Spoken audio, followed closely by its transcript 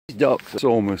docks at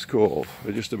Somers Cove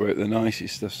are just about the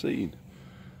nicest I've seen.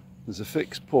 There's a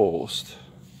fixed post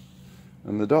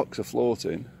and the docks are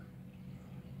floating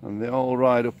and they all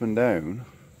ride up and down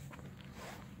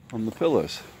on the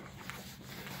pillars.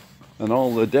 And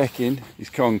all the decking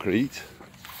is concrete.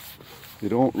 They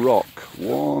don't rock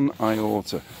one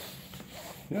iota.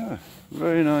 Yeah,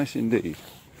 very nice indeed.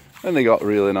 And they got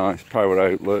really nice power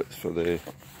outlets for the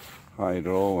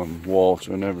hydro and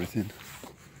water and everything.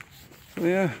 So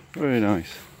yeah, very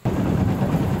nice.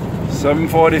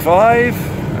 7:45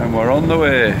 and we're on the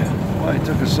way. Why it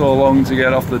took us so long to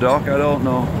get off the dock, I don't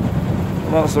know.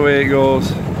 Well, that's the way it goes.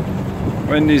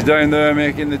 Wendy's down there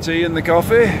making the tea and the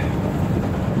coffee.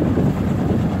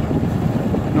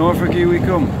 Norfolk we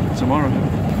come tomorrow.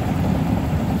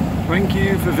 Thank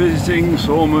you for visiting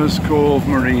Somers Cove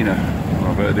Marina.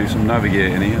 I better do some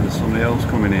navigating here, there's somebody else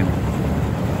coming in.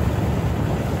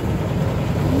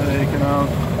 And there you can have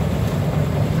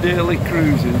daily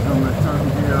cruises on the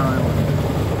Tangier Island.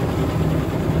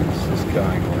 What's this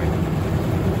guy going?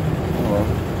 Oh well,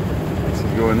 this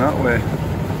is going that way.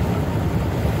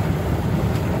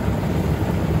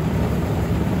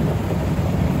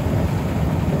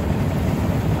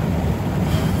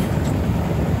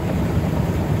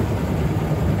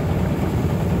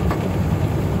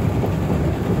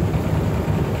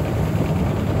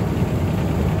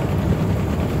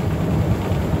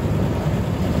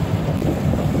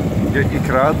 Get your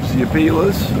crabs, your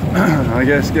peelers. I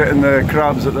guess getting the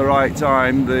crabs at the right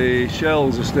time, the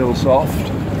shells are still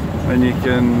soft and you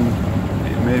can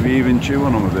maybe even chew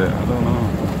on them a bit, I don't know.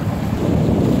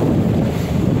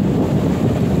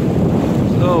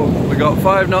 So we got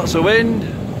 5 knots of wind,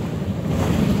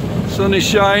 sun is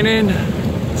shining,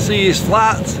 sea is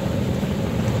flat.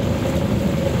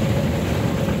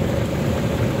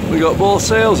 We got both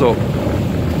sails up.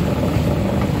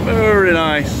 Very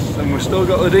nice. And we've still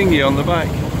got the dinghy on the back,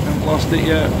 haven't lost it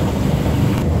yet.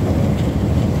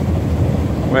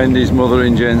 Wendy's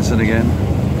mothering Jensen again,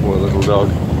 poor little dog.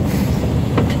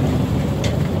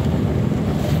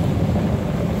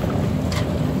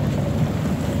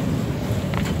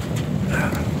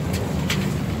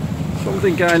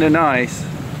 Something kind of nice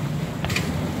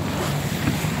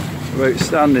about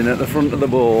standing at the front of the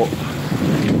boat,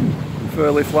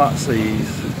 fairly flat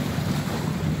seas.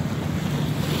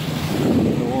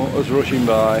 Water's rushing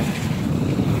by.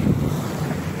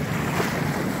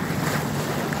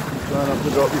 Try not to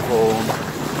drop your phone.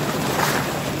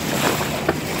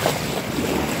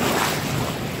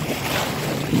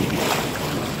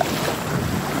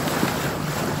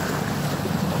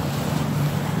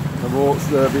 The boat's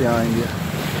there behind you.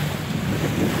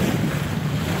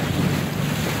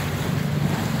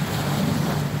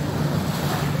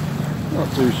 Not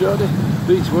too shoddy.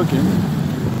 Beats working.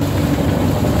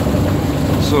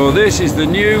 So this is the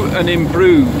new and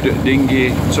improved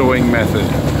dinghy towing method.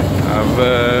 I've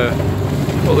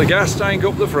put the gas tank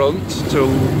up the front to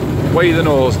weigh the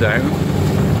nose down,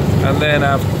 and then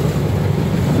I've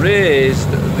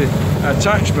raised the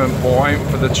attachment point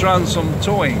for the transom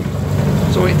towing.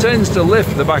 So it tends to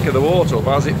lift the back of the boat up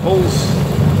as it pulls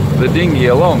the dinghy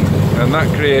along, and that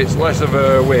creates less of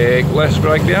a wake, less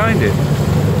drag behind it.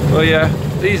 So yeah,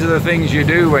 these are the things you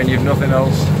do when you've nothing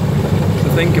else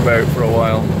think about for a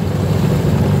while.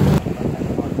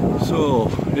 So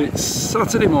it's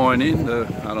Saturday morning,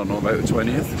 I don't know, about the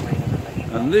 20th,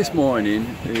 and this morning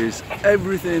is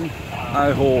everything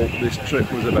I hope this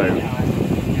trip was about.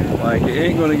 Like, it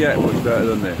ain't going to get much better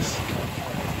than this.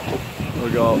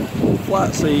 We've got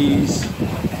flat seas,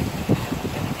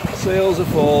 sails are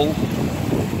full,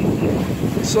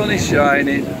 the sun is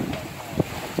shining.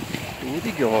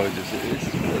 Bloody gorgeous it is,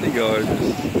 bloody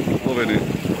gorgeous, loving it.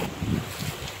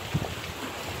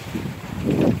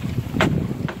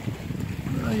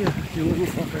 You little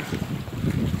fucker.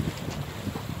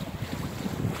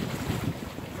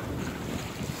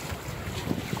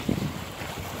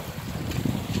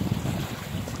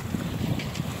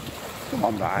 Come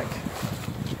on back.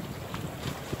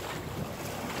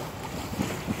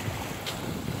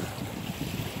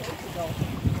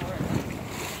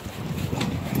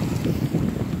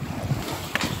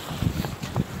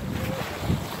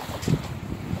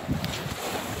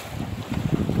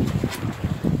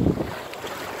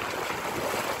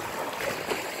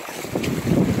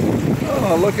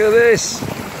 Oh, look at this!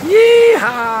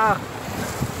 Yeehaw!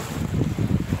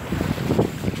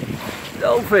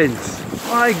 Dolphins!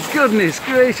 My goodness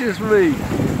gracious me!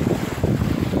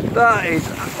 That is,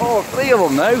 oh, 3 of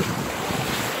them now!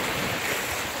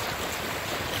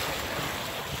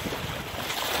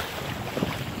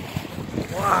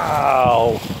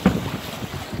 Wow!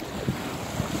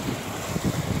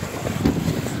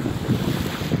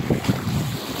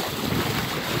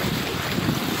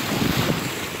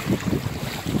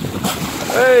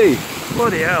 Hey,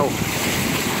 bloody hell.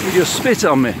 You just spit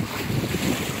on me.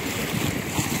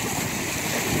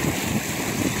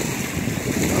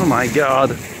 Oh my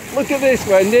God. Look at this,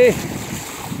 Wendy.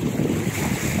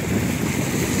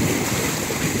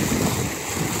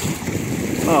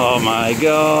 Oh my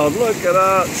God, look at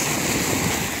that.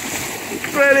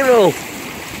 Incredible.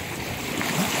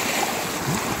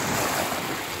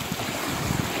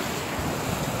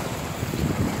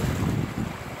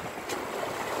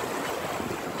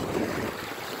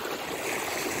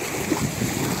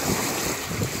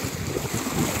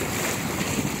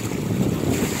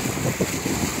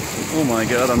 Oh my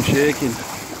God, I'm shaking.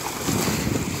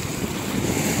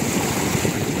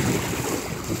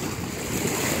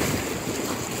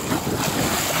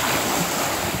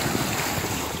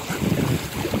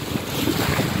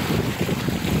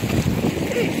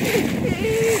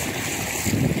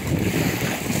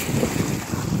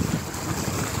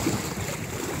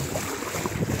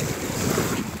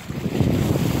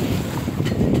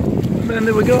 And then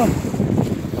there we go.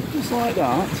 Just like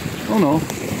that. Oh no,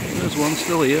 there's one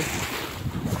still here.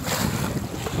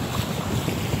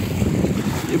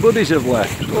 Your buddies have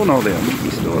left. Oh no, they haven't.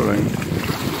 They're still around.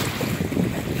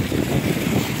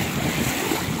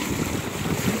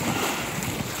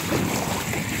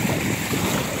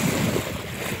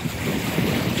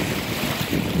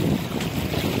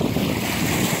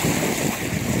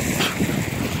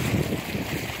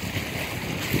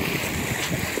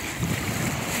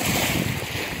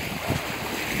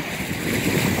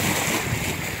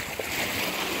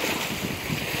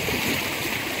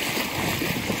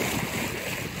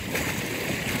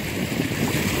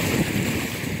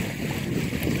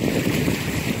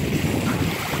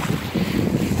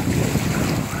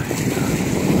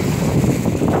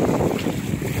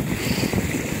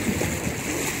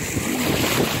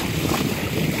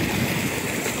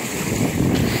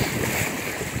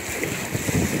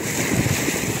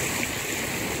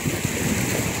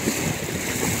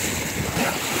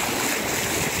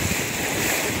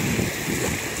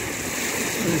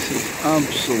 This is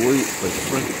absolutely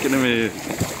freaking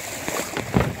amazing.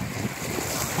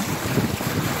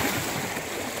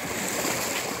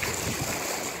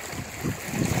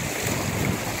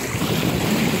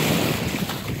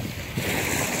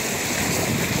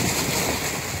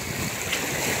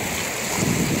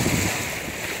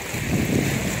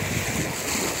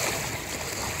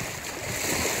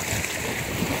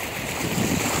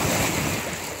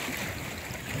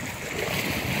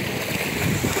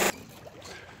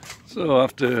 So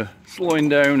after slowing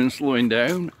down,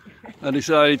 I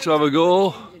decided to have a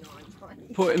go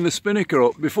putting the spinnaker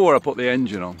up before I put the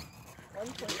engine on,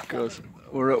 because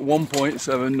we're at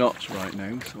 1.7 knots right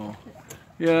now. So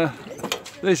yeah,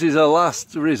 this is a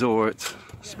last resort.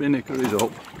 Spinnaker is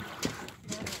up.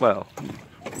 Well,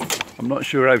 I'm not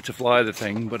sure how to fly the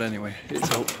thing, but anyway, it's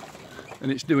up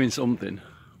and it's doing something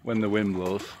when the wind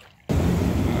blows.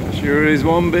 Sure is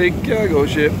one big cargo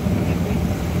ship.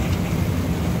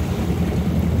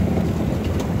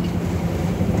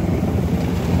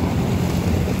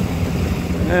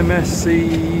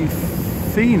 MSC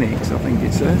Phoenix, I think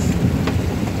it says.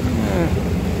 Yeah.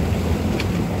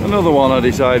 Another one I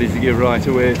decided to give right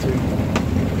away to.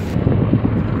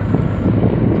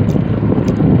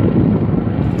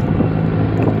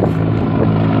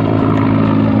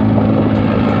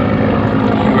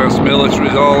 US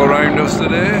military's all around us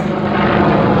today.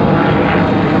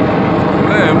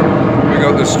 And then we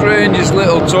got the strangest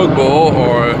little tugboat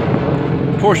or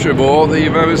pusher boat that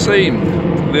you've ever seen.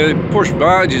 They push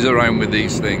barges around with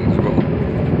these things, but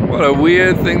what a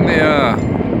weird thing they are.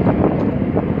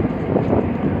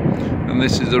 And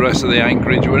this is the rest of the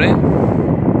anchorage we're in.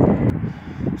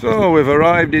 So we've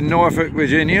arrived in Norfolk,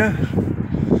 Virginia,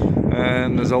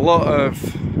 and there's a lot of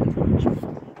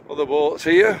other boats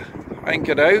here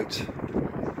anchored out.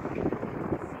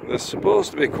 There's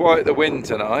supposed to be quite the wind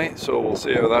tonight, so we'll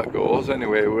see how that goes.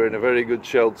 Anyway, we're in a very good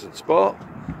sheltered spot.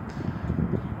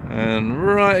 And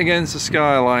right against the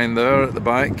skyline there at the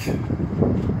back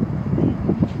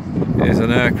is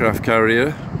an aircraft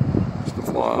carrier, stuff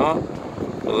like that,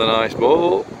 with a nice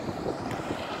boat.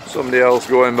 Somebody else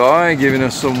going by giving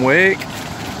us some wake.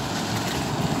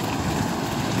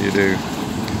 You do.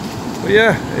 But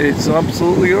yeah, it's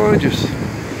absolutely gorgeous.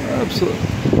 Absolutely.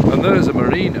 And there's a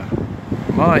marina.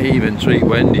 Might even treat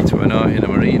Wendy to a night in a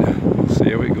marina. See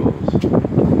how it goes.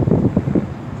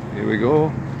 Here we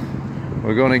go.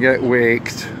 We're going to get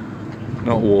waked,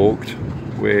 not walked,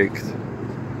 waked.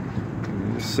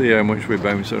 Let's see how much we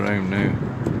bounce around now.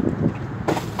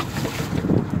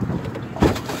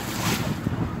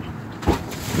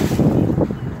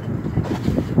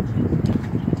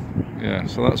 Yeah, Yeah,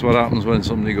 so that's what happens when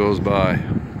somebody goes by.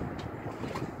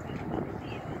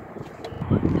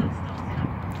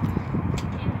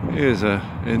 Here's an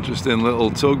interesting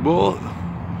little tugboat,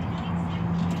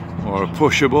 or a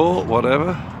pusher boat,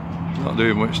 whatever. Not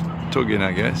doing much tugging,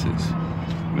 I guess, it's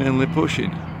mainly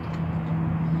pushing.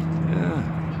 Yeah.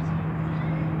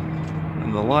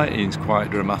 And the lighting's quite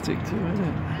dramatic too, isn't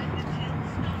it?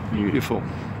 Beautiful.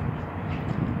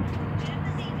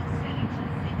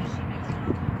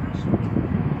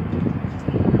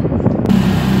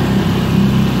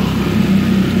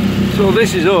 So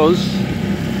this is us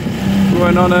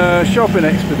going on a shopping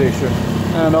expedition,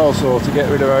 and also to get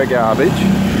rid of our garbage.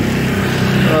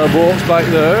 Our boat's back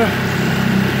there,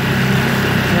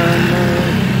 and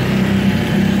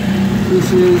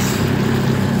this is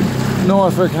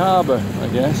Norfolk Va, I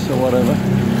guess, or whatever.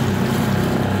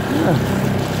 Yeah.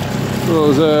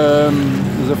 So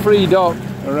there's a free dock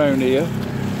around here,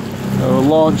 a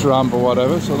launch ramp or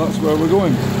whatever, so that's where we're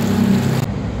going.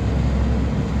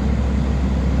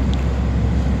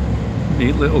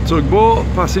 Neat little tugboat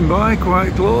passing by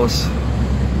quite close.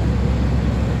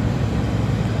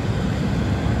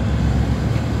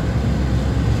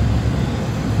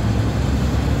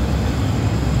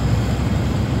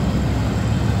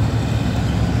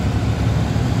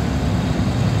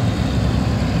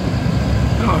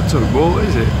 Not a tugboat,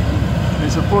 is it?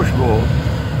 It's a push boat.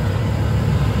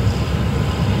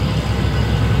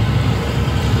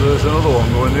 There's another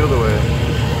one going the other way.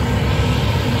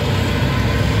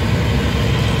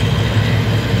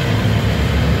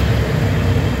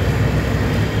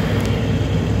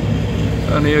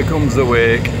 And here comes the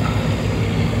wake.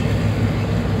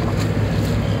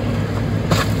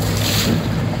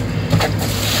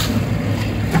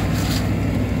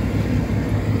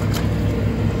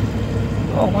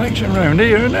 All action round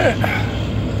here, isn't it?